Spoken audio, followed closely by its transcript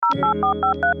And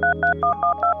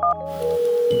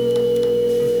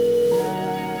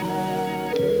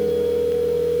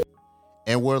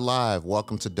we're live.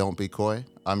 Welcome to Don't Be Coy.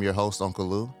 I'm your host, Unkle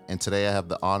Lew, and today I have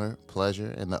the honor,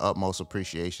 pleasure, and the utmost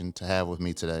appreciation to have with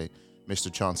me today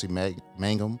Mr. Chauncey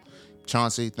Mangum.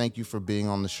 Chauncey, thank you for being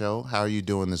on the show. How are you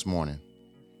doing this morning?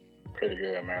 Pretty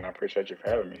good, man. I appreciate you for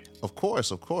having me. Of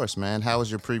course, man. How was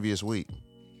your previous week?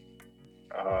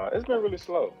 It's been really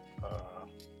slow.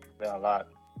 Been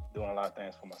doing a lot of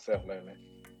things for myself lately.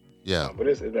 Yeah. But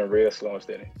it's been real slow and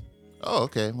steady. Oh,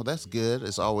 okay. Well, that's good.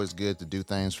 It's always good to do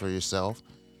things for yourself.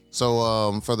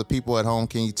 So, for the people at home,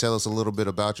 can you tell us a little bit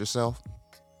about yourself?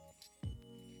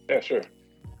 Yeah, sure.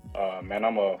 Man,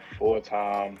 I'm a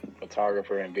full-time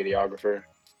photographer and videographer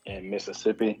in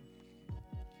Mississippi.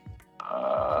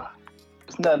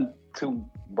 It's nothing too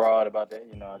broad about that.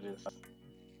 I just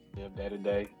live day to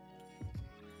day.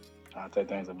 I take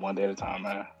things one day at a time,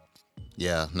 man.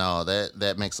 Yeah, no,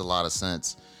 that makes a lot of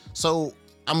sense. So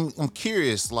I'm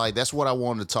curious, like that's what I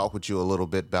wanted to talk with you a little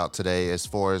bit about today, as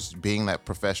far as being that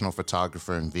professional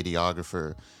photographer and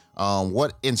videographer.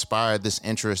 What inspired this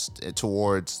interest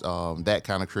towards that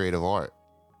kind of creative art?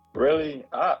 Really,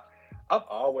 I've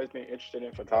always been interested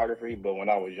in photography, but when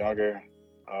I was younger,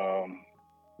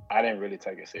 I didn't really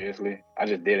take it seriously. I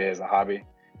just did it as a hobby.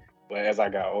 But as I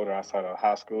got older, I started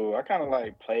high school. I kind of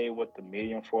like played with the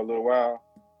medium for a little while.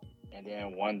 And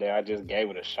then one day I just gave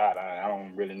it a shot. I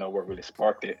don't really know what really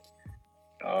sparked it.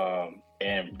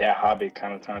 And that hobby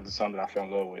kind of turned into something I fell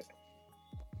in love with.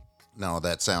 No,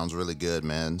 that sounds really good,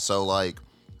 man. So like,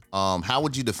 how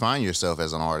would you define yourself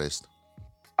as an artist?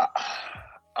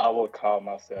 I would call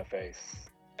myself a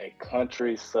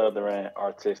country southern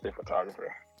artistic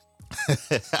photographer.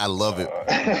 I love it.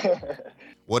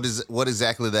 What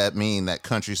exactly that mean? That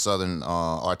country southern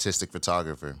artistic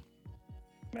photographer?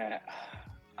 Man,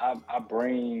 I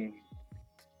bring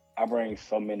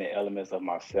so many elements of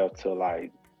myself to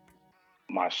like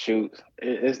my shoots.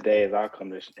 It's days I come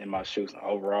to in my shoots in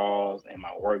overalls and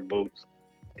my work boots.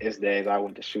 It's days I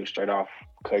went to shoot straight off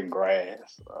cutting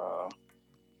grass,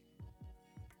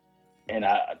 and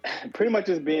I pretty much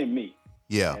just being me.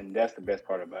 Yeah, and that's the best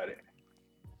part about it.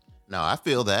 No, I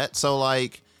feel that. So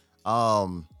like,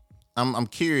 I'm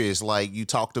curious. Like you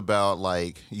talked about,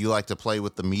 like you like to play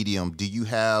with the medium. Do you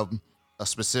have a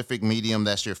specific medium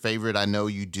that's your favorite? I know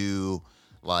you do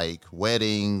like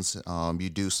weddings. You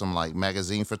do some like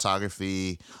magazine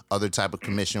photography, other type of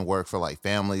commission work for like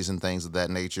families and things of that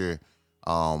nature.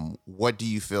 What do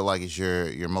you feel like is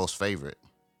your most favorite?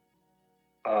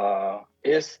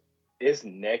 It's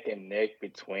neck and neck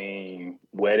between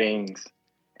weddings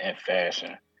and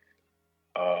fashion.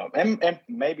 And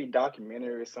maybe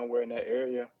documentary somewhere in that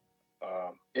area.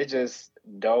 It just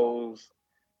those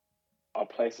are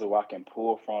places where I can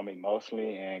pull from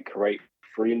emotionally and create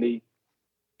freely,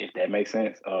 if that makes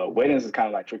sense. Weddings is kind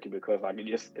of like tricky because like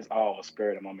it's all a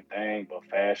spirit of the moment thing, but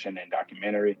fashion and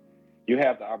documentary, you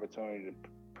have the opportunity to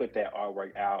put that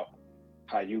artwork out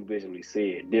how you visually see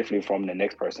it, differently from the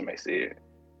next person may see it,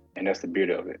 and that's the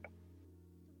beauty of it.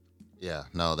 Yeah,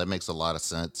 no, that makes a lot of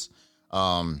sense.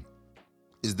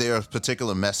 Is there a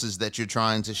particular message that you're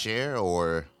trying to share,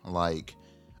 or like,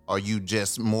 are you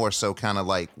just more so kind of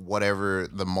like whatever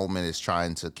the moment is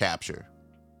trying to capture?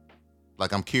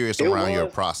 Like, I'm curious around your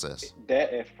process.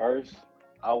 That at first,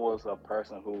 I was a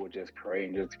person who would just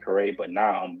create, but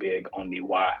now I'm big on the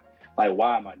why. Like,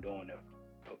 why am I doing it,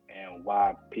 and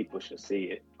why people should see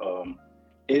it?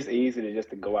 It's easy to just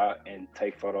to go out and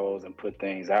take photos and put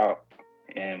things out,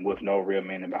 and with no real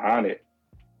meaning behind it.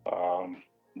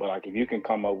 But like if you can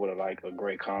come up with a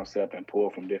great concept and pull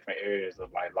from different areas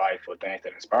of like life or things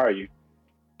that inspire you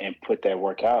and put that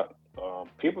work out,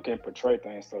 people can portray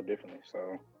things so differently.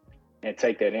 So, and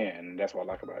take that in, and that's what I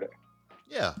like about it.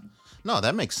 Yeah, no,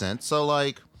 that makes sense. So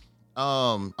like,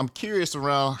 I'm curious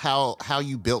around how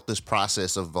you built this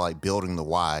process of like building the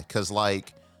why, because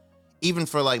like even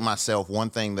for like myself, one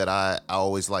thing that I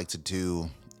always like to do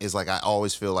is like I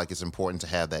always feel like it's important to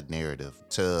have that narrative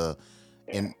to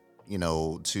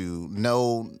to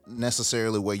know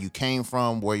necessarily where you came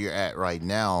from, where you're at right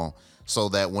now, so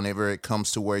that whenever it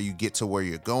comes to where you get to where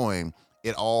you're going,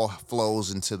 it all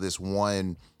flows into this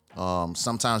one,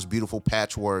 sometimes beautiful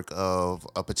patchwork of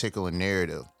a particular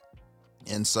narrative.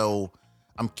 And so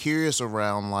I'm curious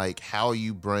around like how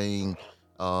you bring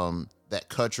that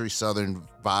country southern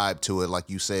vibe to it. Like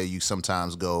you said, you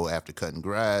sometimes go after cutting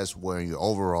grass, wearing your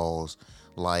overalls,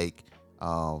 like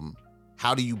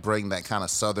how do you bring that kind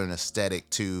of southern aesthetic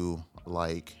to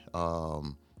like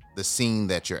the scene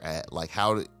that you're at? Like,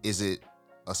 how is it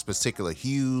a particular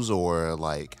hues, or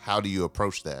like how do you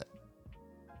approach that?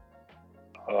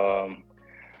 Um,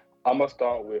 I'm gonna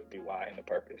start with the why and the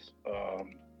purpose.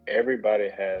 Everybody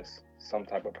has some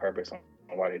type of purpose on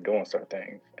why they're doing certain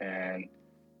things, and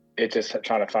it's just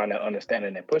trying to find that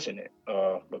understanding and pushing it.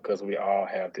 Because we all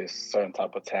have this certain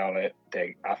type of talent that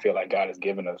I feel like God has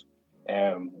given us,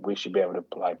 and we should be able to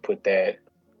like put that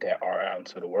art out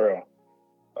into the world.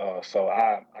 So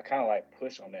I kind of like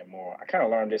push on that more. I kind of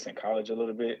learned this in college a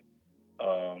little bit,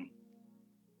 um,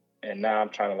 and now I'm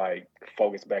trying to like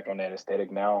focus back on that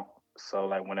aesthetic now. So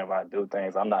like whenever I do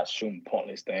things, I'm not shooting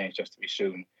pointless things just to be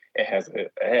shooting. It has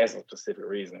a specific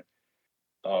reason.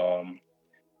 Um,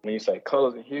 when you say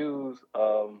colors and hues,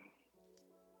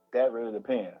 that really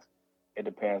depends. It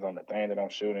depends on the thing that I'm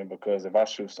shooting because if I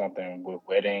shoot something with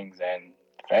weddings and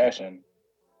fashion,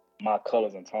 my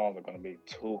colors and tones are going to be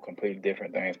two completely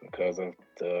different things because of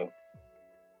the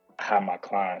how my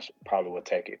clients probably will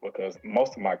take it. Because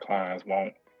most of my clients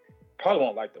won't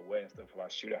like the wedding stuff if I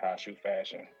shoot it how I shoot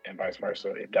fashion, and vice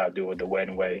versa if I do it the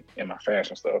wedding way in my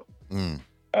fashion stuff. Mm.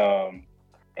 Um,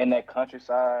 in that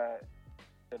countryside,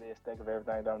 to the aesthetic of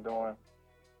everything that I'm doing,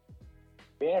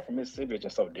 being from Mississippi is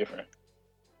just so different.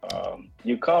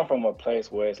 You come from a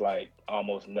place where it's like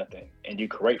almost nothing, and you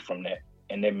create from that,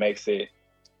 and it makes it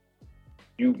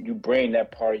you bring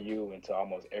that part of you into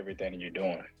almost everything that you're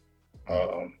doing.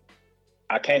 Um,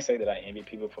 I can't say that I envy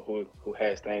people for who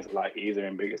has things a lot easier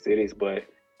in bigger cities, but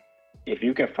if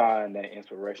you can find that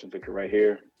inspiration to create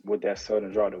here with that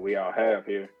southern draw that we all have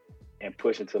here, and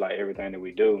push into like everything that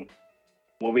we do,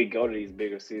 when we go to these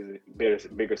bigger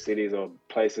cities or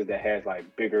places that has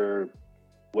like bigger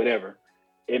whatever,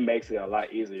 it makes it a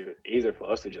lot easier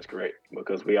for us to just create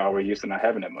because we already used to not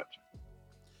having that much.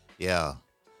 Yeah.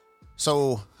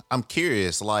 So I'm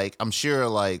curious, like I'm sure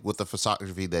like with the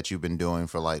photography that you've been doing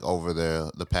for like over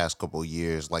the past couple of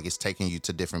years, like it's taking you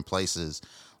to different places.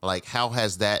 Like how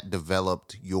has that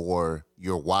developed your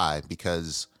why?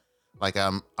 Because like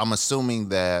I'm assuming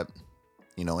that,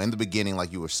 in the beginning,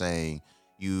 like you were saying,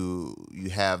 you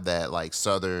have that like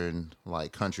southern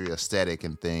like country aesthetic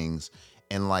and things,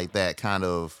 and like that kind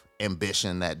of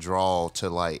ambition, that draw to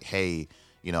like, hey,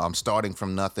 I'm starting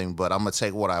from nothing, but I'm gonna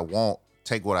take what I want,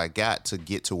 take what I got to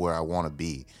get to where I want to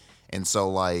be. And so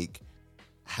like,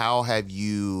 how have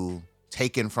you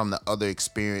taken from the other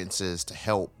experiences to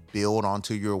help build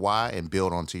onto your why and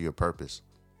build onto your purpose?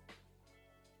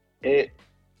 It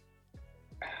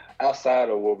outside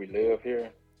of where we live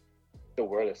here, the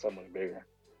world is so much bigger.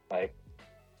 Like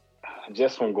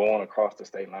just from going across the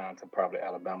state line to probably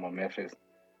Alabama, Memphis,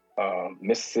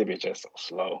 Mississippi is just so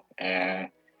slow. And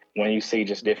when you see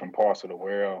just different parts of the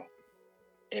world,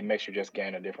 it makes you just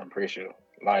gain a different appreciation.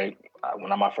 Like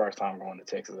when I'm my first time going to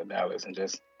Texas or Dallas and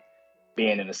just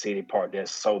being in the city part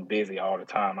that's so busy all the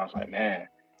time, I was like, man,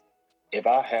 if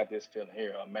I have this feeling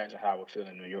here, imagine how I would feel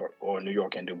in New York or New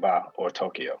York and Dubai or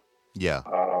Tokyo. Yeah.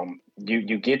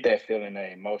 You get that feeling,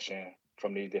 that emotion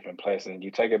from these different places, and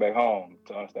you take it back home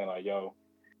to understand, like, yo,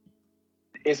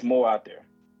 it's more out there,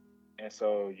 and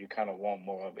so you kind of want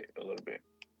more of it a little bit.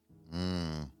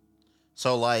 Mm.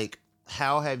 So like,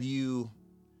 how have you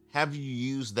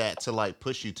used that to like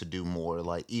push you to do more,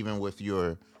 like even with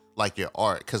your like your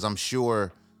art? Because I'm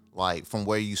sure like from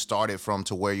where you started from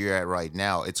to where you're at right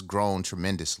now, it's grown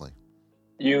tremendously.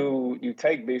 You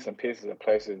take bits and pieces of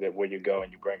places that where you go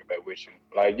and you bring it back with you.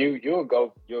 Like you'll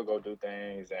go do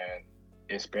things and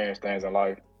experience things in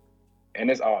life, and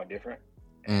it's all different,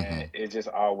 Mm-hmm. and it's just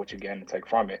all what you gain to take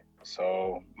from it.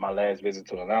 So my last visit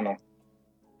to Atlanta,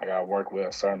 I got to work with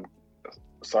a certain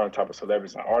type of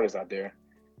celebrities and artists out there.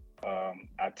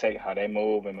 I take how they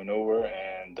move and maneuver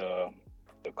and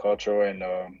the culture and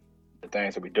the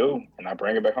things that we do, and I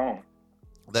bring it back home.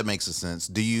 That makes a sense.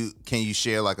 Can you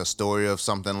share like a story of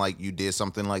something like you did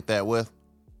something like that with?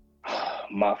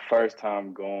 My first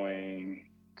time going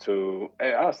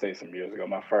I'll say some years ago,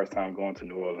 my first time going to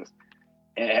New Orleans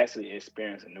and actually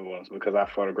experiencing New Orleans because I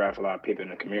photograph a lot of people in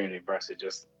the community versus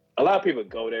just a lot of people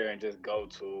go there and just go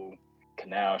to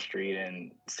Canal Street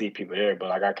and see people there, but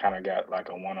like I kind of got like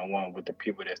a one-on-one with the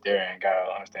people that's there and got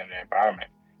to understand the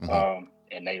environment. Mm-hmm.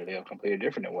 And they live completely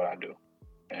different than what I do,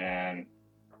 and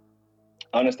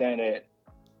understand that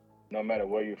no matter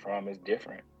where you're from, it's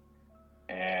different,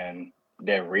 and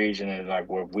that region is like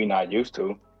what we not used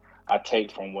to. I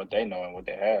take from what they know and what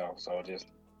they have, so just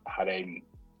how they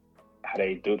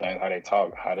do things, how they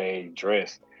talk, how they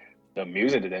dress, the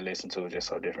music that they listen to is just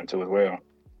so different too as well.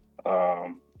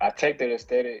 I take that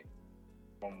aesthetic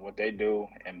from what they do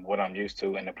and what I'm used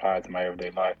to and apply it to my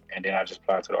everyday life, and then I just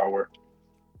apply it to the artwork.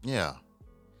 Yeah.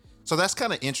 So that's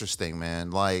kind of interesting,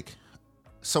 man. Like,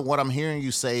 so what I'm hearing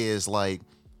you say is like,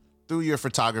 through your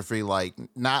photography, like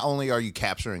not only are you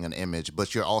capturing an image,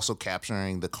 but you're also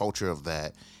capturing the culture of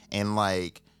that. And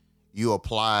like you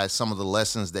apply some of the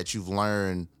lessons that you've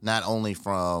learned, not only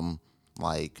from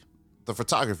like the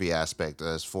photography aspect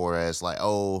as far as like,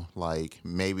 oh, like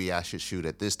maybe I should shoot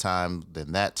at this time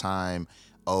than that time.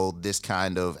 Oh, this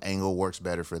kind of angle works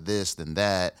better for this than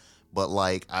that. But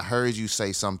like I heard you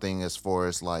say something as far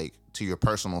as like to your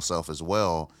personal self as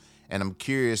well. And I'm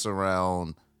curious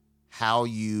around how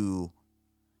you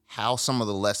how some of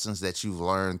the lessons that you've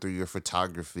learned through your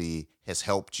photography has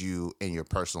helped you in your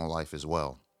personal life as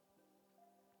well.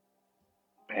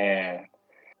 Man,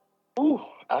 ooh,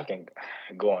 I can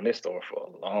go on this story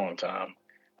for a long time.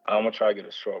 I'm gonna try to get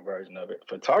a short version of it.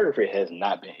 Photography has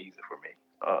not been easy for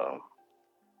me.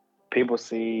 People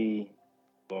see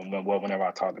whenever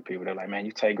I talk to people, they're like, "Man,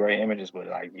 you take great images, but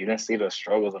like you didn't see the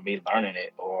struggles of me learning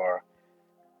it or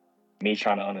me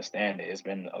trying to understand it." It's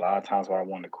been a lot of times where I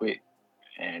wanted to quit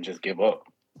and just give up.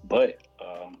 But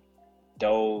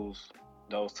those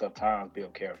tough times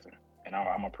build character, and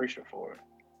I'm appreciative for it.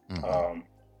 Mm-hmm. Um,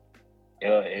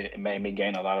 it made me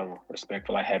gain a lot of respect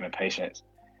for like having patience,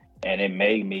 and it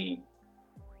made me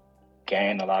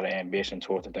gain a lot of ambition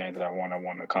towards the things that I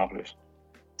want to accomplish.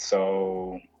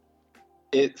 So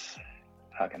it's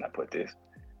how can I put this?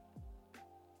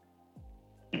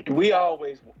 We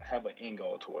always have an end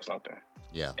goal towards something,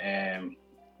 Yeah. and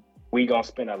we gonna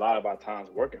spend a lot of our times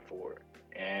working for it.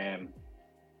 And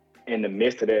in the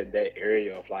midst of that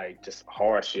area of like just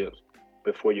hardships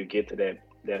before you get to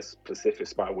that specific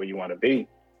spot where you want to be,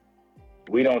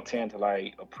 we don't tend to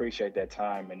like appreciate that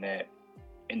time and that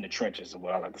in the trenches is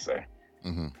what I like to say.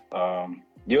 Mm-hmm.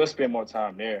 You'll spend more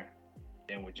time there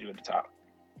than with you at the top.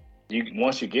 You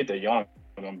once you get there, you're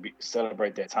gonna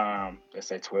celebrate that time. Let's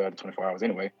say 12 to 24 hours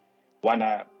anyway. Why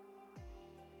not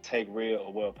pay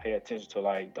attention to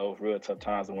like those real tough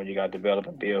times and when you got to develop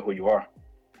and build who you are.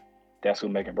 That's who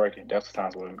make and break it. That's the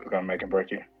times where we're gonna make and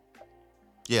break you.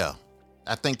 Yeah.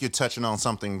 I think you're touching on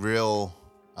something real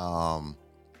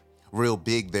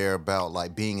big there about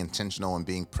like being intentional and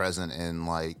being present in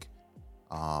like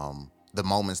the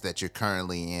moments that you're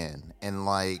currently in. And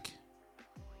like,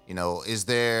 is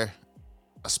there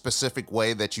a specific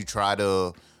way that you try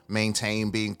to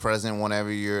maintain being present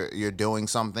whenever you're doing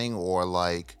something, or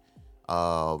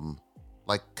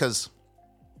cuz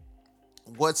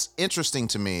what's interesting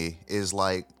to me is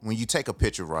like when you take a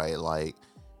picture, right? Like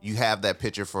you have that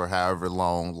picture for however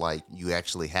long like you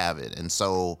actually have it. And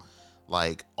so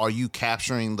like are you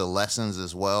capturing the lessons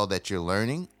as well that you're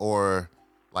learning, or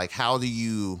like how do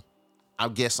you I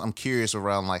guess I'm curious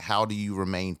around like how do you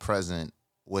remain present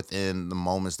within the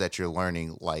moments that you're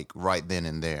learning like right then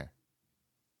and there?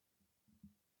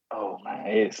 Oh man,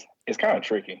 it's kind of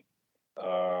tricky.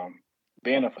 Um,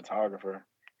 Being a photographer,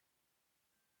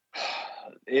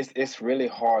 it's really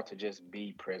hard to just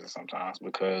be present sometimes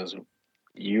because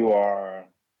you are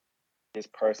this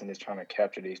person that's trying to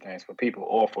capture these things for people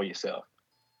or for yourself.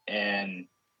 And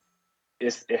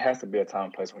it has to be a time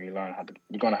and place where you're gonna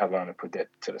have to learn to put that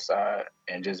to the side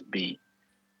and just be.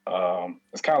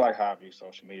 It's kind of like how I view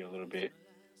social media a little bit.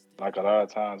 Like a lot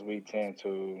of times we tend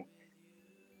to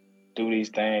do these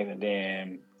things and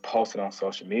then post it on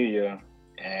social media,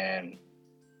 and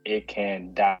it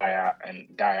can die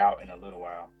out in a little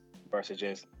while. Versus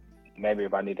just maybe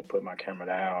if I need to put my camera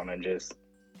down and just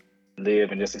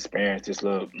live and just experience this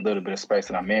little bit of space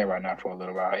that I'm in right now for a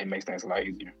little while, it makes things a lot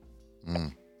easier.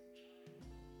 Mm,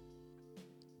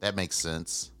 that makes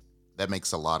sense. That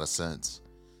makes a lot of sense.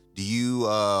 Do you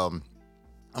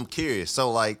I'm curious.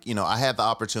 So like, I had the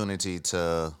opportunity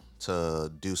to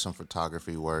do some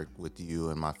photography work with you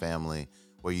and my family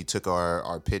where you took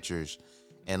our pictures,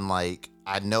 and like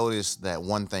I noticed that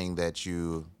one thing that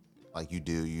you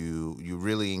do, you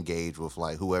really engage with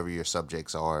like whoever your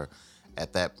subjects are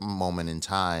at that moment in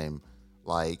time.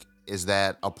 Like is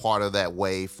that a part of that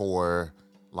way for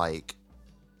like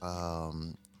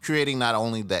creating not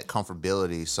only that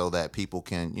comfortability so that people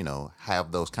can,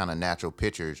 have those kind of natural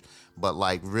pictures, but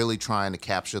like really trying to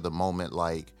capture the moment?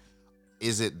 Like,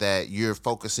 is it that you're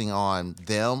focusing on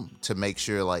them to make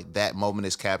sure like that moment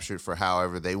is captured for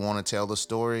however they want to tell the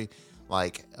story?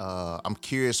 Like, I'm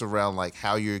curious around like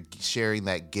how you're sharing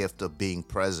that gift of being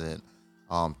present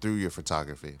through your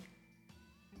photography.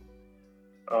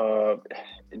 Uh,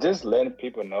 just letting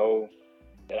people know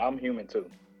that I'm human too.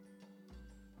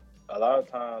 A lot of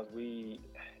times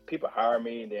people hire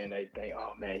me, then they think,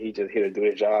 oh man, he just here to do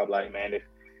his job. Like man, if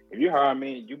you hire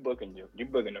me, you booking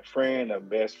a friend, a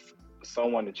best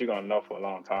someone that you're gonna know for a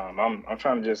long time. I'm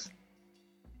trying to just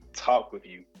talk with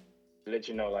you, let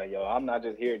you know like yo, I'm not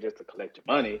just here just to collect your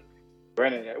money.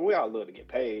 Granted, we all love to get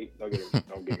paid. Don't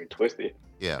get me twisted.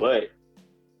 Yeah. But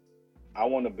I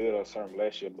want to build a certain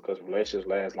relationship because relationships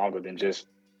last longer than just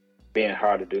being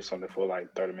hard to do something for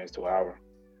like 30 minutes to an hour.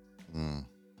 Mm.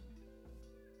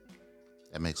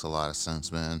 That makes a lot of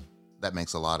sense, man. That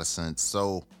makes a lot of sense.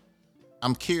 So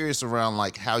I'm curious around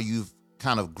like how you've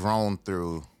kind of grown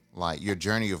through like your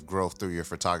journey of growth through your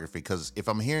photography. Because if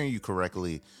I'm hearing you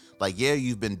correctly, like, yeah,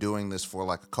 you've been doing this for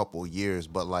like a couple of years,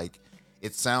 but like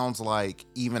it sounds like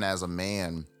even as a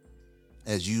man,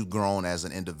 as you've grown as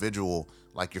an individual,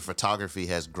 like your photography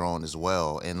has grown as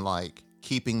well. And like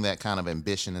keeping that kind of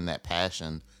ambition and that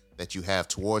passion that you have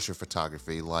towards your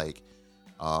photography, like,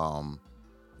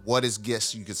 what is,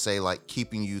 guess you could say, like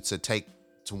keeping you to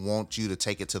want you to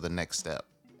take it to the next step?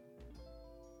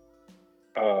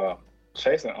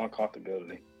 Chasing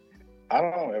uncomfortability. I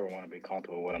don't ever want to be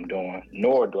comfortable with what I'm doing,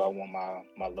 nor do I want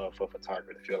my love for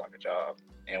photography to feel like a job.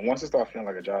 And once it starts feeling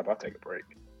like a job, I'll take a break.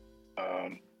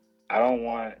 I don't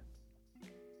want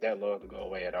that love to go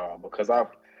away at all because I've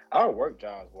worked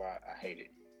jobs where I hate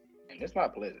it, and it's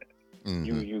not pleasant.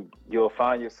 Mm-hmm. You'll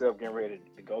find yourself getting ready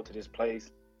to go to this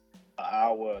place an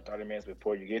hour, 30 minutes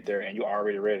before you get there, and you're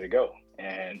already ready to go.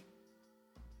 And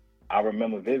I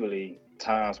remember vividly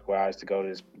times where I used to go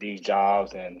to these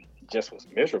jobs and just was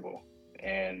miserable.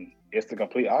 And it's the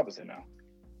complete opposite now.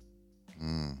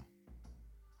 Mm.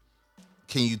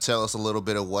 Can you tell us a little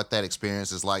bit of what that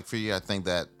experience is like for you? I think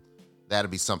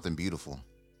that'd be something beautiful.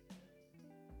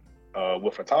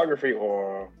 With photography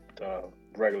or the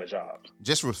regular jobs?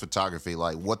 Just with photography,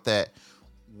 like what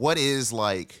is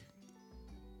like,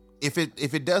 if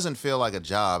it doesn't feel like a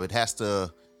job,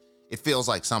 it feels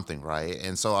like something, right?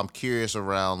 And so I'm curious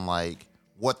around like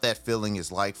what that feeling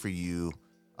is like for you,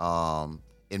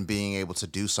 in being able to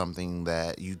do something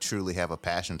that you truly have a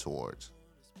passion towards.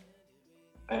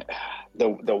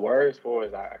 The words for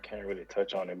it, I can't really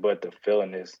touch on it, but the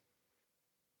feeling is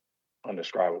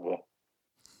undescribable.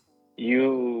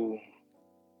 You,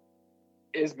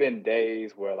 it's been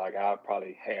days where like I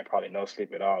probably had no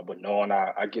sleep at all, but knowing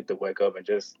I get to wake up and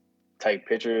just take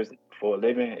pictures for a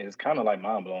living is kind of like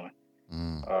mind blowing.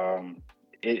 Mm.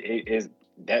 It is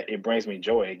that it brings me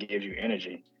joy. It gives you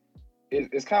energy.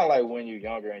 It's kind of like when you're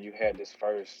younger and you had this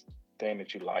first thing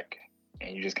that you like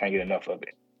and you just can't get enough of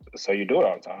it. So you do it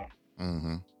all the time.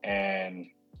 Mm-hmm. And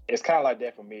it's kind of like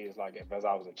that for me. It's like if as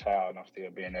I was a child and I'm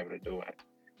still being able to do it.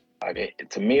 Like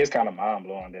to me, it's kind of mind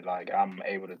blowing that like I'm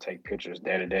able to take pictures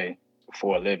day to day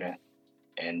for a living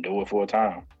and do it full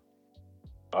time.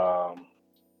 Um,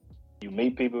 you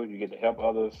meet people, you get to help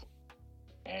others,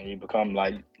 and you become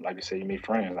like you said, you meet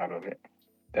friends out of it.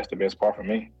 That's the best part for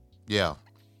me. Yeah.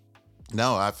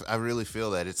 No, I really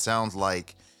feel that. It sounds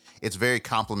like it's very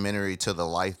complimentary to the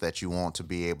life that you want to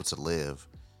be able to live.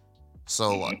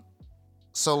 So, Mm-hmm.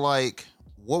 so like,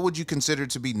 what would you consider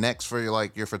to be next for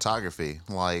your photography?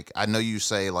 Like, I know you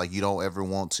say like you don't ever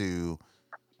want to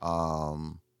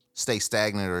stay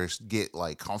stagnant or get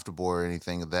like comfortable or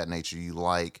anything of that nature. You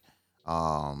like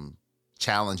um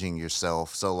challenging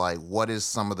yourself. So like, what is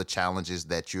some of the challenges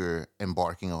that you're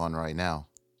embarking on right now?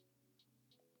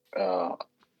 Uh,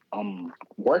 I'm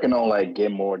working on like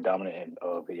getting more dominant in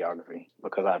videography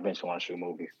because I eventually want to shoot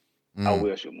movies. I Mm,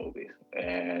 will shoot movies,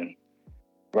 and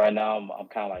right now I'm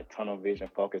kind of like tunnel vision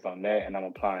focused on that, and I'm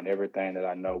applying everything that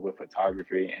I know with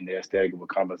photography and the aesthetic with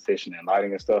composition and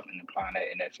lighting and stuff, and applying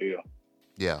that in that field.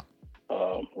 yeah.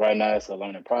 Right now it's a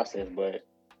learning process, but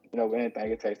with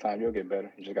anything it takes time. You'll get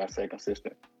better. You just gotta stay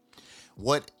consistent.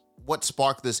 What what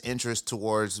sparked this interest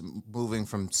towards moving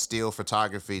from still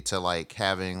photography to like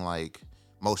having like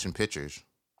motion pictures?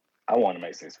 I want to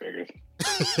make six figures.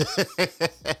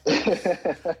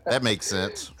 That makes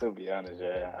sense. To be honest,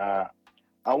 yeah,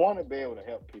 I want to be able to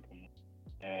help people.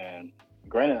 And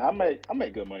granted, I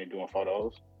make good money doing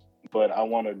photos, but I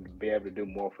want to be able to do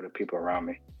more for the people around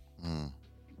me. Mm,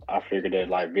 I figured that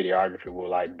like videography will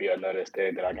like be another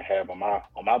aesthetic that I can have on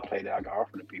my plate that I can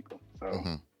offer to people. So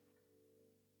hmm.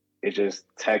 it's just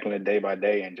tackling it day by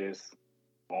day and just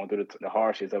going through the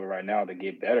hardships of it right now to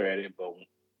get better at it. But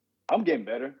I'm getting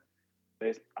better.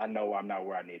 I know I'm not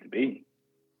where I need to be.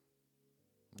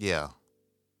 Yeah.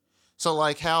 So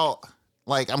like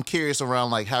I'm curious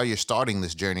around like how you're starting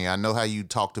this journey. I know how you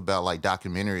talked about like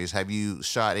documentaries. Have you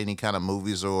shot any kind of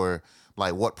movies or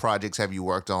like what projects have you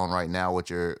worked on right now with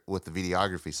the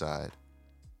videography side?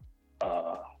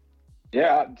 Uh,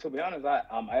 yeah, to be honest,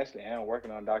 I'm actually am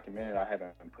working on a documentary I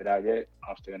haven't put out yet.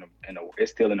 I'm still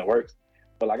it's still in the works.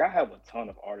 But like I have a ton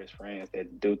of artist friends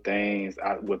that do things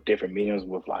with different mediums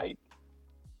with like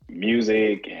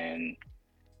music and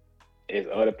it's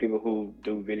other people who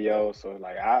do videos. So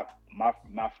like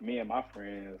me and my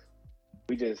friends,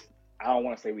 we just, I don't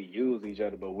want to say we use each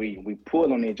other, but we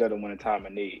pull on each other when the time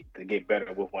of need to get better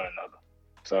with one another.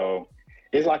 So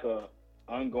it's like a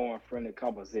ongoing friendly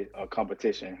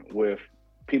competition with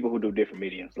people who do different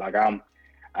mediums. Like I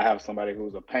have somebody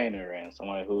who's a painter and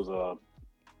somebody who's a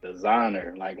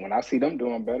designer. Like when I see them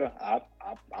doing better,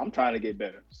 I'm trying to get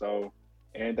better. So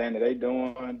anything that they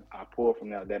doing, I pull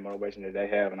from that motivation that they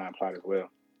have, and I apply it as well.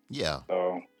 Yeah.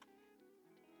 So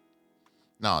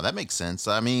No, that makes sense.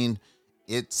 I mean,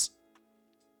 it's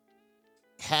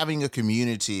having a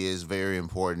community is very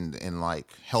important in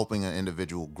like helping an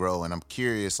individual grow. And I'm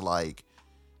curious, like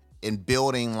in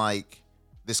building like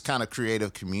this kind of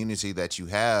creative community that you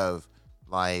have,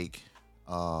 like,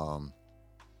 I'm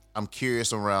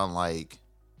curious around like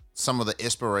some of the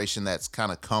inspiration that's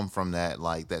kind of come from that,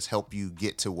 like that's helped you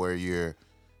get to where you're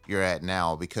at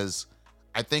now. Because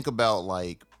I think about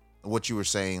like what you were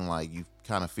saying, like you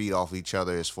kind of feed off each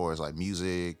other as far as like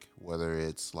music, whether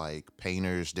it's like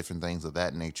painters, different things of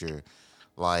that nature.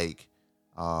 Like,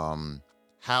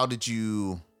 how did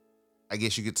you? I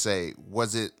guess you could say,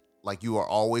 was it like you are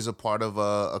always a part of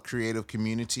a creative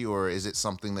community, or is it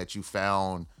something that you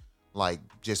found like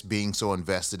just being so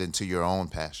invested into your own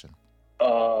passion?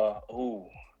 ooh,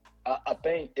 I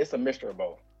think it's a mixture of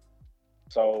both.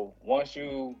 So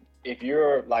if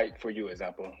you're like, for you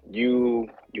example, you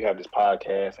have this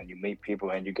podcast and you meet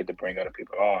people and you get to bring other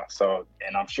people on. So,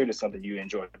 and I'm sure it's something you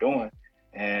enjoy doing,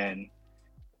 and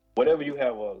whatever you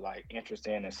have a like interest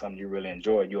in and something you really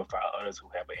enjoy, you'll find others who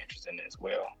have an interest in it as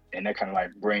well, and that kind of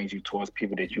like brings you towards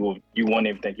people that you won't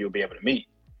even think you'll be able to meet.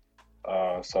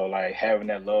 So like having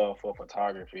that love for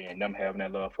photography and them having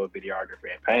that love for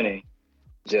videography and painting,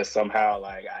 just somehow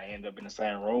like I end up in the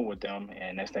same room with them,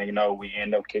 and next thing you know, we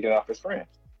end up kicking off as friends.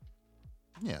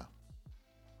 Yeah,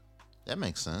 that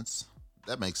makes sense.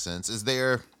 That makes sense. Is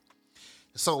there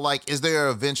so like is there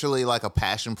eventually like a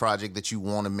passion project that you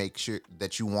want to make sure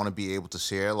that you want to be able to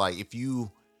share? Like if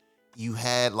you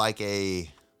had like a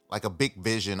big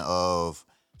vision of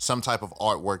some type of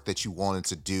artwork that you wanted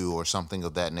to do or something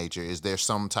of that nature, is there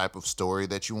some type of story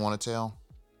that you want to tell?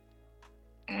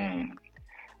 Mm.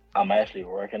 I'm actually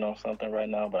working on something right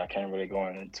now, but I can't really go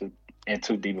in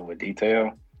too deep of a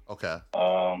detail. Okay.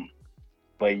 Um,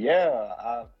 but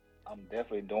yeah, I'm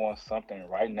definitely doing something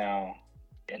right now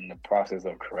in the process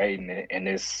of creating it, and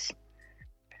it's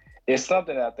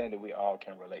something that I think that we all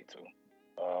can relate to.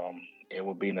 It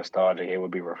would be nostalgic, it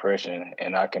would be refreshing,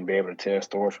 and I can be able to tell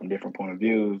stories from different point of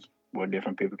views where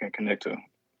different people can connect to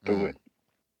through Mm, it.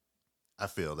 I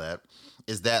feel that.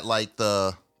 Is that like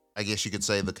the I guess you could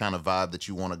say the kind of vibe that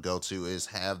you want to go to is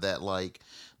have that like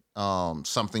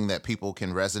something that people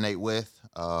can resonate with,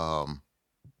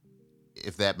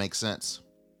 if that makes sense.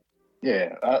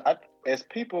 Yeah, as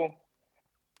people,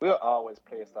 we'll always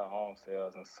place our own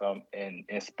selves in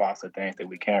in spots of things that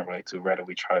we can't relate to, whether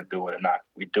we try to do it or not.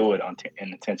 We do it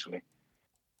unintentionally.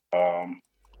 Um,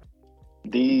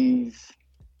 these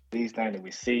these things that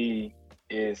we see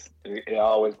it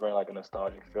always brings like a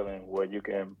nostalgic feeling where you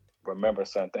can remember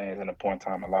certain things in a point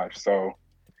in time in life. So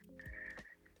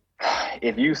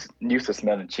if you used to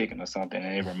smelling chicken or something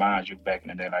and it reminds you back in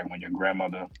the day, like when your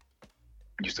grandmother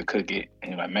used to cook it,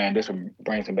 and you're like, man, this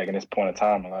brings me back in this point in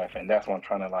time in life, and that's what I'm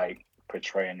trying to like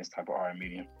portray in this type of art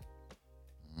medium.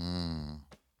 Mm.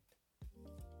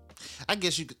 I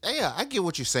guess you could, yeah, I get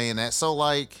what you're saying that. So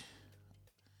like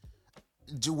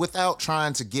without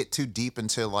trying to get too deep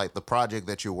into like the project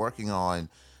that you're working on,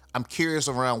 I'm curious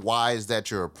around why is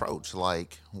that your approach?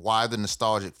 Like why the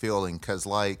nostalgic feeling? Cause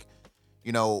like,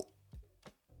 you know,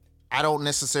 I don't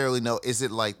necessarily know. Is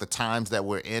it like the times that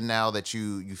we're in now that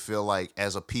you feel like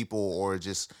as a people or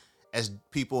just as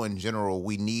people in general,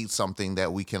 we need something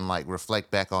that we can like reflect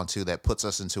back onto that puts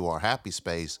us into our happy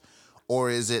space? Or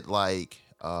is it like,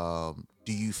 do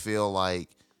you feel like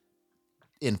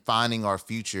in finding our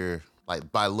future,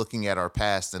 like by looking at our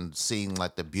past and seeing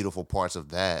like the beautiful parts of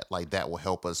that, like that will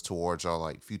help us towards our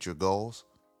like future goals?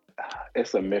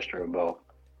 It's a mixture of both.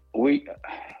 We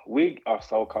we are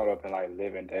so caught up in like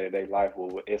living day to day life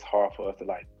where it's hard for us to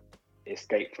like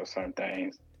escape for certain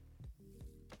things.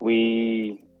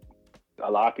 We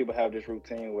A lot of people have this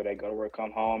routine where they go to work,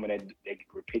 come home, and they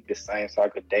repeat the same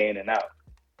cycle day in and out.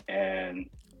 And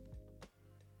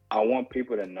I want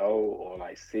people to know or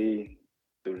like see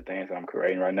through the things that I'm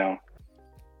creating right now.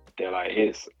 They're like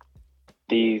it's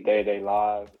these day to day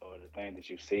lives or the things that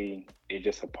you see. It's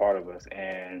just a part of us,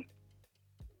 and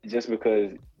just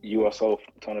because you are so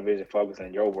tunnel vision focused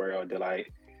in your world, they're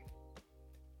like,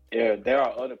 yeah, there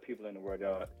are other people in the world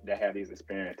that have these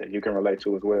experiences that you can relate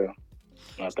to as well.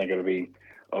 And I think it'll be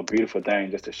a beautiful thing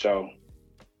just to show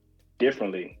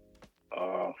differently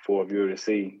for a viewer to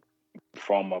see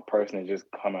from a person that's just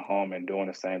coming home and doing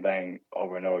the same thing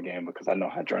over and over again because I know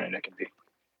how draining that can be.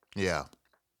 Yeah.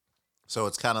 So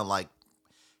it's kind of like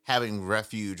having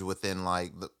refuge within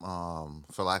like the,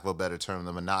 for lack of a better term,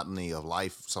 the monotony of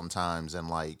life sometimes, and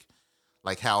like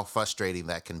how frustrating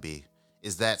that can be.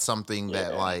 Is that something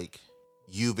that Yeah. like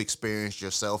you've experienced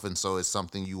yourself, and so it's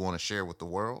something you want to share with the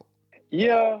world?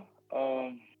 Yeah.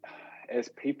 Um, as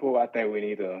people, I think we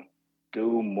need to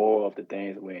do more of the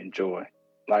things we enjoy.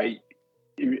 Like,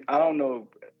 I don't know,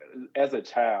 as a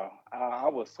child, I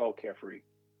was so carefree.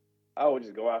 I would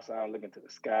just go outside, look into the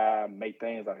sky, make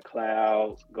things out of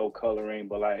clouds, go coloring.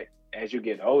 But like as you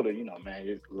get older,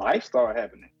 man, life started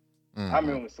happening. I Mm-hmm.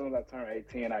 remember as soon as I turned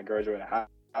 18, I graduated high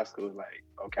school. It's like,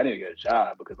 okay, I need to get a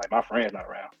job because like my friends not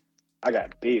around. I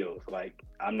got bills. Like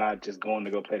I'm not just going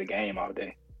to go play the game all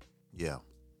day. Yeah.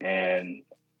 And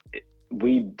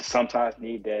we sometimes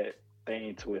need that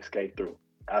thing to escape through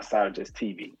outside of just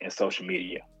TV and social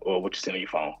media or what you see on your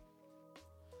phone.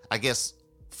 I guess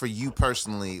for you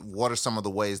personally, what are some of the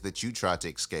ways that you try to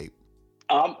escape?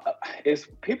 Um, it's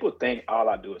people think all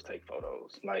I do is take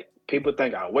photos. Like people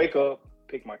think I wake up,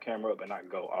 pick my camera up, and I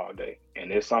go all day.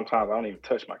 And there's sometimes I don't even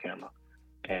touch my camera,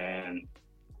 and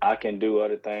I can do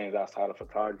other things outside of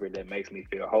photography that makes me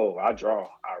feel whole. I draw,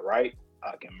 I write,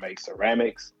 I can make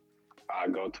ceramics. I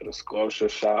go to the sculpture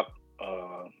shop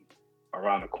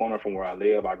around the corner from where I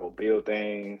live. I go build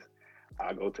things.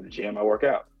 I go to the gym. I work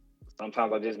out.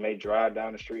 Sometimes I just may drive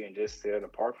down the street and just sit at the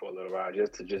park for a little while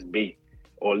just to just be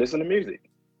or listen to music.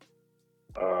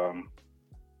 Um,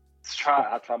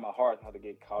 I try my hardest not to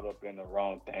get caught up in the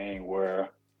wrong thing where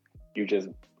you just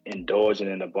indulging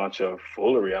in a bunch of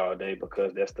foolery all day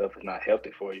because that stuff is not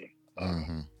healthy for you.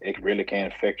 Mm-hmm. It really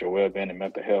can affect your well-being and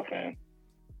mental health, and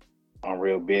I'm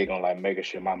real big on like making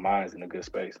sure my mind's in a good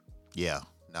space. Yeah.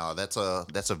 No, that's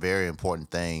a very important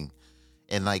thing.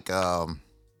 And like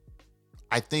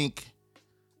I think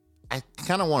I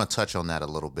kind of want to touch on that a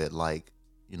little bit. Like,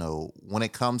 when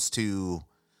it comes to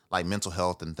like mental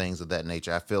health and things of that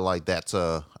nature, I feel like that's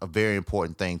a very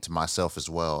important thing to myself as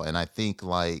well. And I think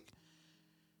like,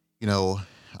 you know,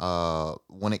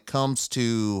 when it comes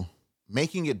to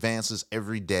making advances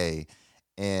every day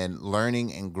and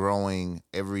learning and growing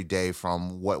every day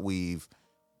from what we've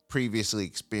previously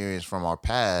experienced from our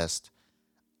past,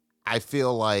 I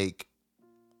feel like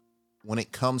when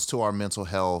it comes to our mental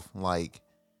health, like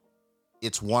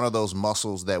it's one of those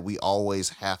muscles that we always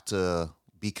have to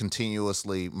be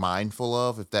continuously mindful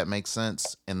of, if that makes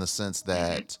sense, in the sense Mm-hmm.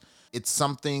 that it's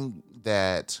something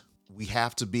that we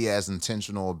have to be as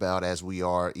intentional about as we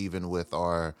are even with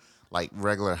our like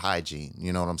regular hygiene.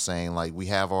 You know what I'm saying? Like we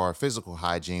have our physical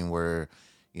hygiene where,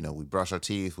 we brush our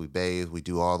teeth, we bathe, we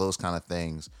do all those kind of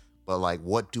things. But like,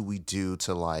 what do we do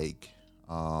to like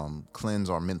cleanse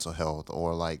our mental health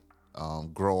or like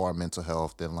grow our mental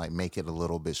health and like make it a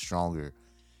little bit stronger?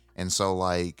 And so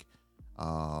like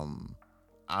um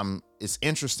it's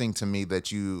interesting to me that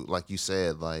you, like you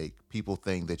said, like people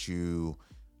think that you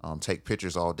take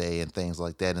pictures all day and things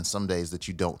like that, and some days that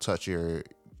you don't touch your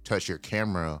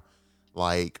camera.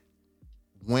 Like,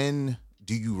 when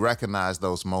do you recognize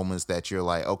those moments that you're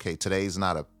like, okay, today's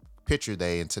not a picture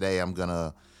day, and today I'm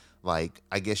gonna, like,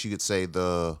 I guess you could say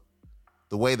the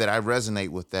way that I resonate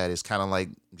with that is kind of like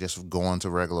just going to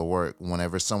regular work.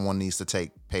 Whenever someone needs to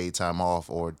take paid time off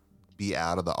or be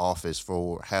out of the office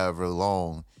for however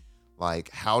long, like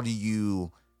how do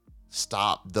you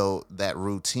stop though that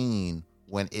routine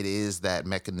when it is that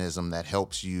mechanism that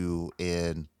helps you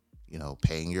in,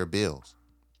 paying your bills?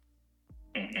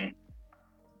 Mm-hmm.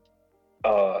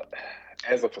 Uh,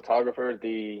 as a photographer,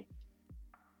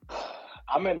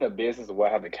 I'm in the business where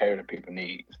I have to cater to people's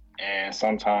needs, and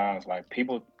sometimes like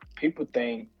people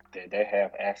think that they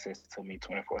have access to me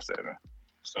 24/7.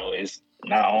 So it's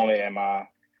not only I'm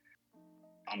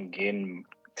getting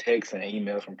texts and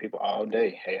emails from people all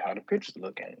day. Hey, how the pictures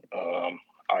looking?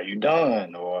 Are you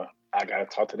done? Or I gotta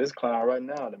talk to this client right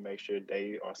now to make sure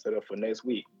they are set up for next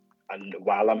week.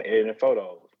 While I'm editing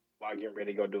photos, while getting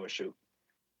ready to go do a shoot,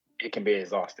 it can be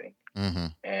exhausting. Mm-hmm.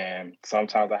 And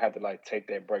sometimes I have to like take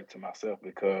that break to myself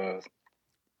because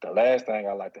the last thing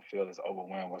I like to feel is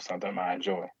overwhelmed with something I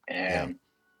enjoy. Yeah. And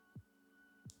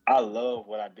I love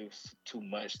what I do too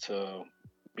much to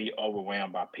be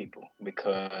overwhelmed by people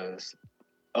because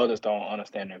others don't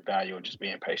understand the value of just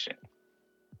being patient.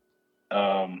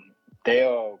 Um,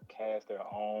 they'll cast their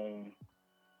own,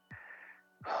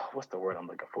 what's the word I'm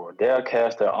looking for? They'll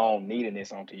cast their own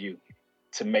neediness onto you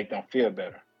to make them feel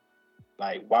better.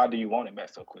 Like, why do you want it back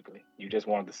so quickly? You just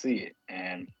wanted to see it.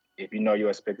 And if you know you're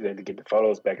expected to get the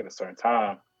photos back at a certain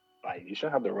time, like, you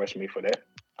shouldn't have to rush me for that.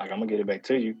 Like I'm gonna get it back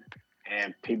to you.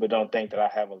 And people don't think that I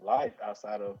have a life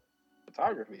outside of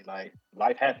photography. Like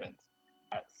life happens.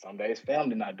 Some days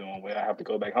family not doing well. I have to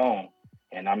go back home,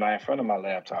 and I'm not in front of my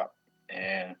laptop.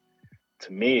 And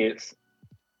to me, it's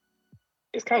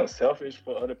kind of selfish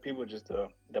for other people just to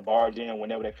barge in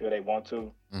whenever they feel they want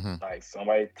to. Mm-hmm. Like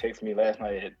somebody texted me last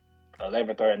night at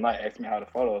 11:30 at night, asked me how the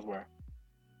photos were,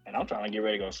 and I'm trying to get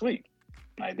ready to go sleep.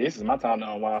 Like this is my time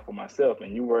to unwind for myself,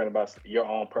 and you worrying about your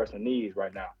own personal needs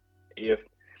right now. If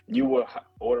you were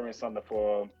ordering something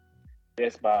for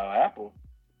Best Buy or Apple,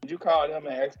 did you call them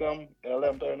and ask them at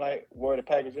 11:30 at night where the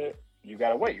package is? You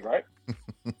gotta wait, right?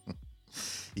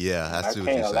 Yeah, And I I see what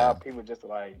can't you're allow saying. people just to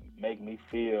like make me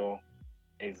feel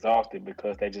exhausted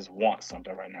because they just want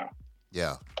something right now.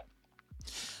 Yeah.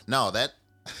 No, that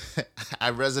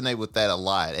I resonate with that a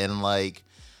lot, and like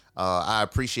I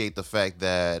appreciate the fact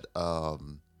that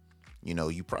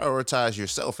you prioritize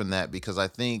yourself in that, because I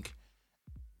think,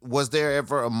 was there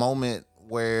ever a moment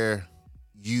where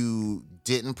you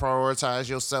didn't prioritize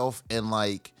yourself and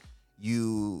like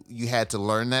you had to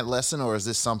learn that lesson, or is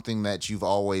this something that you've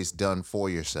always done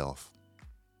for yourself?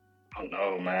 I don't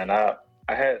know, man. I've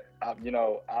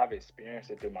experienced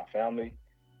it through my family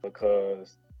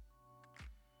because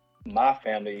my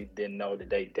family didn't know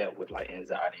that they dealt with like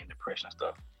anxiety and depression and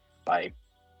stuff. Like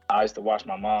I used to watch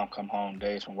my mom come home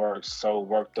days from work so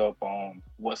worked up on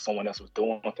what someone else was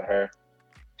doing to her,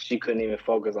 she couldn't even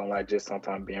focus on like just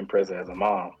sometimes being present as a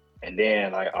mom. And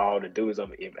then like all the duties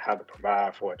of it, how to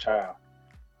provide for a child.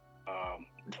 Um,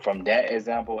 from that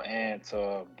example and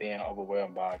to being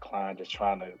overwhelmed by a client just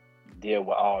trying to deal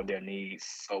with all their needs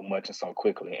so much and so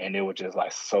quickly. And it was just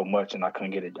like so much and I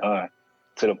couldn't get it done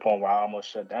to the point where I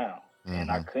almost shut down and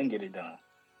I Mm-hmm. couldn't get it done.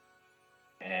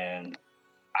 And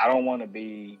I don't want to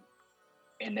be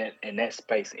in that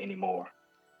space anymore.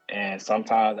 And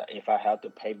sometimes if I have to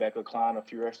pay back a client a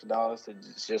few extra dollars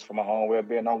just for my own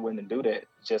well-being, I'm willing to do that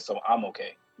just so I'm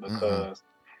okay. Mm-hmm. Because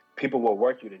people will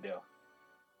work you to death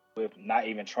with not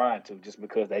even trying to, just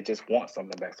because they just want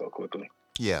something back so quickly.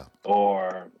 Yeah.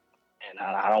 And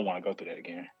I don't want to go through that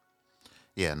again.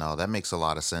 Yeah, no, that makes a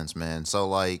lot of sense, man. So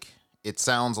like it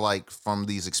sounds like from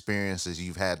these experiences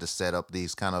you've had to set up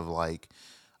these kind of like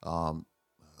um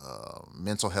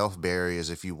mental health barriers,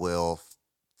 if you will,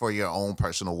 for your own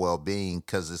personal well-being,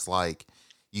 because it's like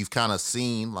you've kind of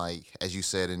seen, like as you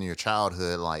said in your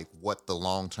childhood, like what the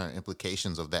long-term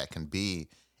implications of that can be,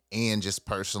 and just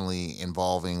personally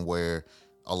involving where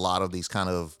a lot of these kind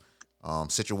of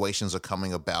situations are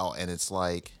coming about, and it's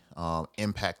like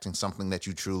impacting something that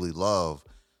you truly love.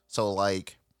 So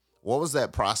like, what was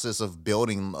that process of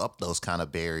building up those kind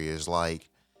of barriers? Like,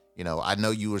 I know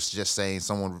you were just saying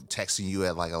someone texting you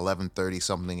at like 11:30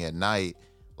 something at night.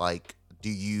 Like, do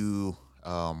you,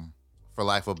 for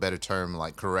lack of a better term,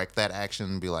 like correct that action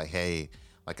and be like, hey,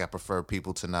 like I prefer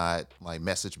people to not like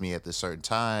message me at this certain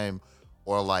time,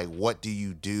 or like what do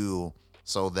you do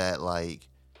so that like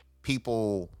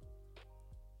people,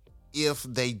 if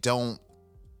they don't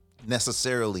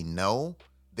necessarily know,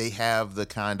 they have the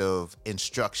kind of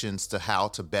instructions to how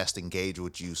to best engage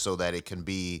with you so that it can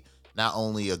be not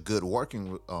only a good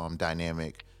working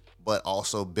dynamic, but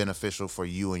also beneficial for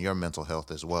you and your mental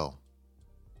health as well.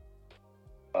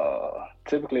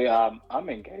 Typically, I'm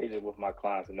engaging with my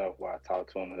clients enough where I talk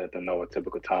to them and let them know a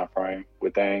typical time frame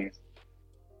with things.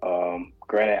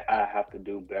 Granted, I have to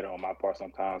do better on my part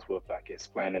sometimes with like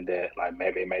explaining that like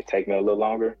maybe it may take me a little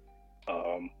longer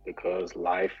because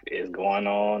life is going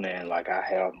on and like I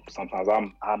have sometimes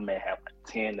I may have like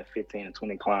 10 to 15 to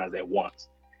 20 clients at once,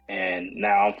 and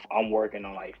now I'm working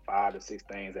on like 5 to 6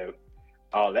 things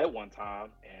all at one time,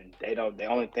 and they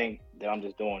only think that I'm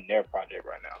just doing their project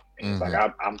right now, and it's like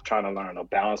Mm-hmm. I'm trying to learn a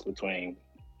balance between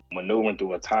maneuvering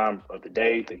through a time of the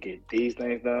day to get these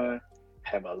things done,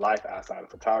 have a life outside of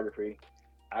photography.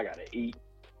 I gotta eat.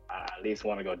 I at least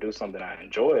want to go do something I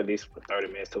enjoy at least for 30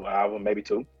 minutes to an hour, maybe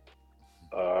two.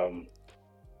 Um,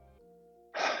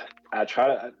 I try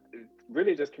to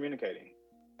really just communicating.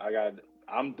 I got.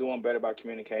 I'm doing better about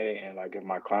communicating, and like if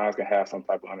my clients can have some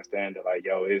type of understanding that like,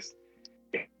 yo,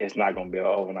 it's not gonna be an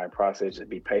overnight process. Just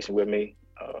be patient with me.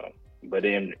 But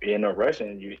in a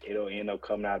rushing, it'll end up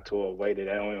coming out to a way that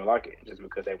they don't even like it, just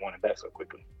because they want it back so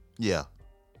quickly. Yeah.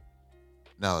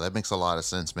 No, that makes a lot of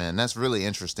sense, man. That's really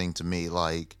interesting to me.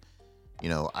 Like,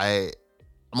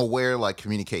 I'm aware like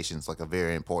communication is like a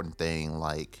very important thing,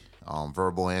 like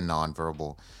verbal and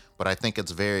nonverbal. But I think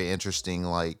it's very interesting,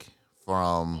 like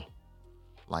from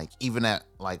like even at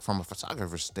like from a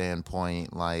photographer's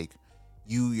standpoint, like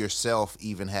you yourself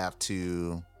even have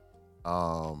to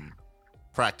um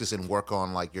practice and work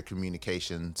on like your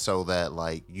communication so that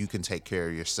like you can take care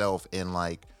of yourself. And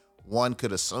like one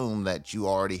could assume that you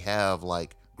already have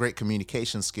like great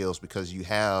communication skills because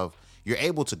you're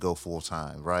able to go full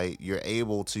time, right? You're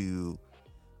able to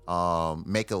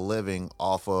make a living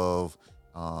off of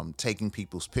taking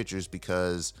people's pictures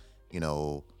because, you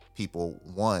know, people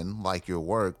one like your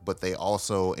work, but they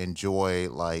also enjoy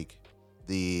like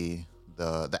the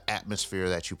atmosphere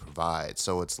that you provide.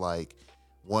 So it's like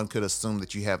one could assume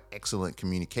that you have excellent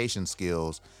communication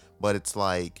skills, but it's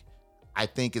like I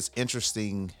think it's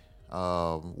interesting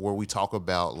where we talk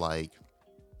about like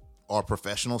our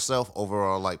professional self over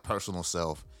our like personal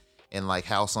self, and like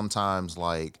how sometimes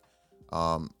like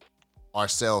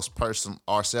ourselves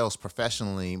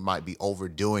professionally might be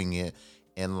overdoing it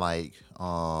and like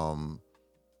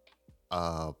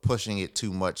pushing it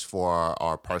too much for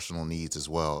our personal needs as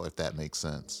well, if that makes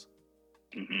sense.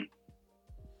 Mm-hmm.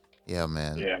 Yeah,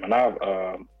 man. Yeah, man.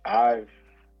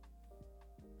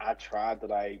 I tried to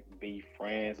like be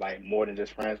friends, like more than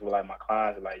just friends with like my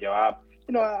clients. Like, yo, I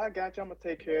got you. I'm gonna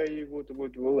take care of you.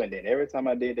 And then every time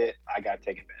I did that, I got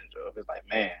taken advantage of. It's like,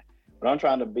 man, when I'm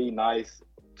trying to be nice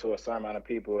to a certain amount of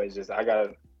people, it's just I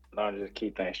gotta learn to just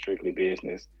keep things strictly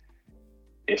business.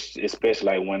 It's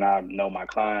especially like when I know my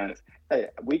clients. Hey,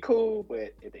 we cool,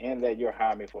 but at the end of that, you're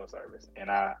hiring me for a service,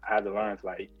 and I had to learn to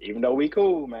like, even though we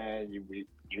cool, man, you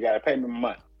gotta pay me my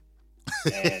money,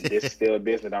 and this is still a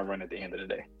business I'm running at the end of the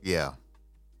day. Yeah.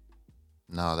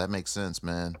 No, that makes sense,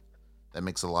 man. That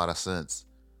makes a lot of sense.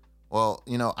 Well,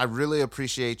 you know, I really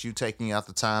appreciate you taking out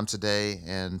the time today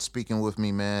and speaking with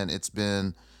me, man. It's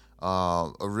been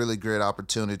a really great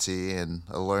opportunity, and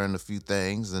I learned a few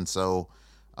things. And so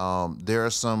there are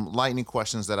some lightning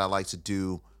questions that I like to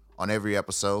do on every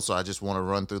episode. So I just want to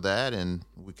run through that, and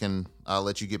I'll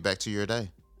let you get back to your day.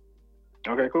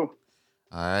 Okay, cool.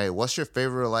 All right. What's your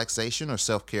favorite relaxation or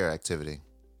self-care activity?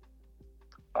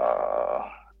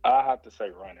 I have to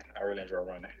say running. I really enjoy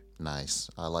running. Nice.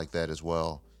 I like that as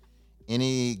well.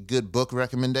 Any good book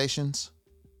recommendations?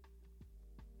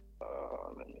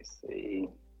 Let me see.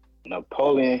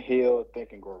 Napoleon Hill,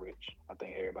 Think and Grow Rich. I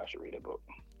think everybody should read that book.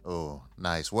 Oh,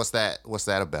 nice. What's that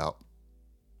about?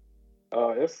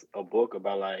 It's a book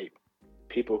about like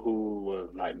people who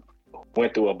like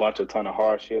went through a ton of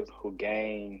hardships, who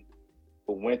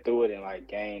went through it and like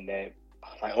gained that,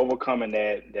 like overcoming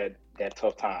that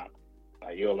tough time.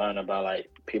 Like you'll learn about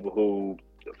like the people who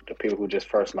just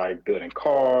first like building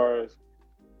cars.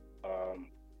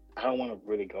 I don't want to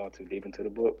really go too deep into the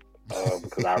book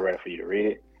because I'd rather for you to read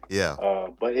it. Yeah.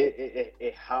 But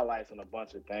it highlights on a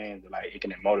bunch of things that, like, it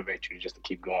can motivate you just to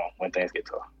keep going when things get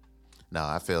tough. No,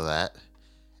 I feel that.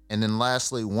 And then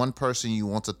lastly, one person you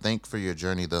want to thank for your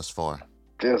journey thus far.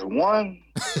 Just one?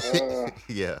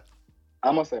 Yeah.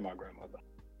 I'm going to say my grandmother.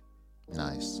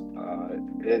 Nice.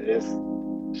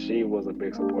 She was a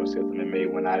big support system in me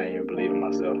when I didn't even believe in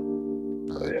myself.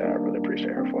 So yeah, I really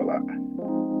appreciate her for a lot.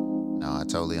 No, I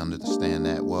totally understand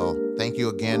that. Well, thank you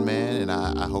again, man, and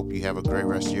I hope you have a great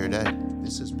rest of your day.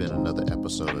 This has been another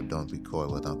episode of Don't Be Coy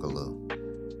with Unkle Lew.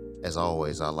 As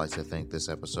always, I'd like to thank this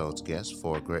episode's guest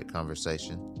for a great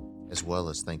conversation, as well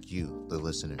as thank you, the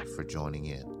listener, for joining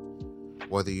in.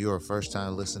 Whether you're a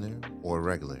first-time listener or a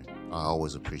regular, I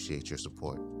always appreciate your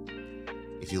support.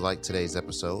 If you like today's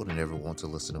episode and ever want to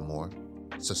listen to more,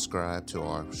 subscribe to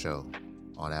our show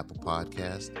on Apple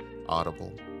Podcasts,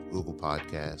 Audible, Google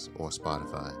Podcasts, or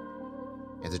Spotify.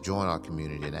 And to join our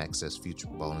community and access future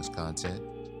bonus content,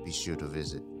 be sure to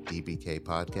visit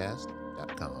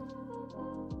dbkpodcast.com.